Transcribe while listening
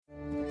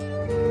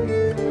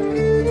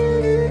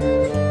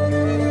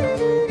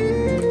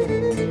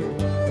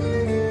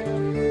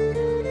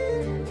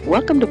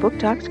welcome to Book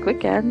Talks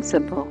Quick and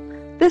Simple.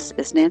 This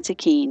is Nancy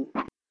Keene.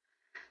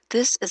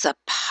 This is a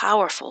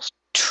powerful,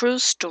 true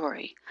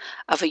story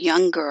of a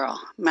young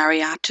girl,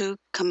 Mariatu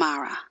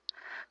Kamara,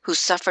 who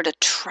suffered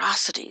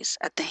atrocities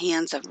at the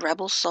hands of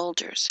rebel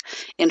soldiers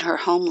in her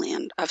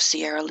homeland of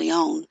Sierra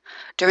Leone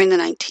during the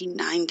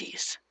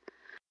 1990s.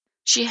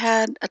 She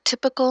had a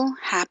typical,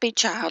 happy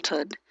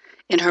childhood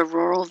in her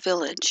rural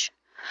village,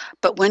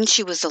 but when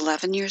she was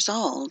 11 years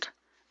old,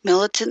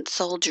 militant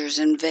soldiers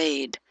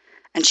invade,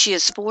 and she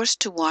is forced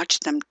to watch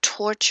them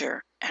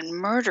torture and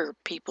murder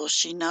people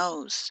she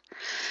knows.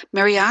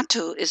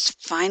 Mariatu is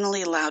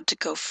finally allowed to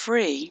go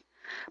free,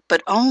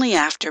 but only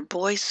after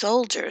boy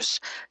soldiers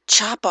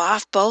chop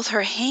off both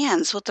her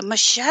hands with a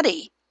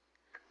machete.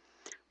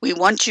 "We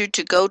want you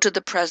to go to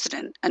the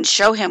president and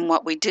show him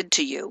what we did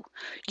to you.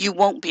 You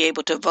won't be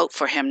able to vote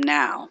for him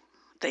now,"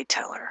 they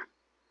tell her.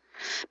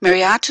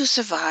 Mariatu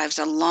survives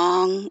a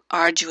long,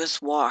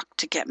 arduous walk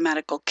to get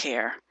medical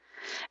care,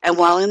 and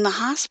while in the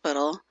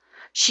hospital,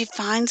 she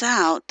finds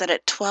out that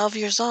at 12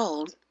 years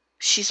old,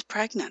 she's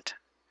pregnant.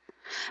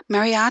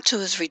 Mariatu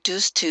is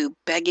reduced to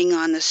begging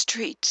on the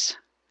streets,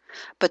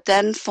 but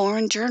then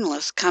foreign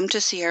journalists come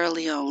to Sierra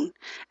Leone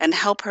and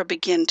help her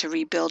begin to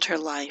rebuild her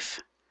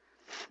life.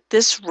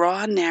 This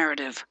raw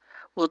narrative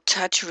will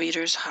touch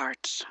readers'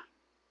 hearts.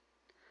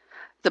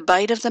 The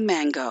Bite of the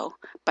Mango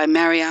by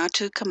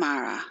Mariatu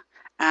Kamara,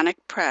 Anik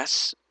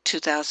Press,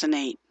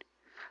 2008.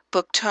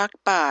 Book Talk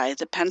by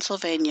the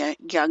Pennsylvania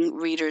Young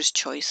Readers'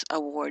 Choice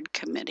Award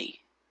Committee.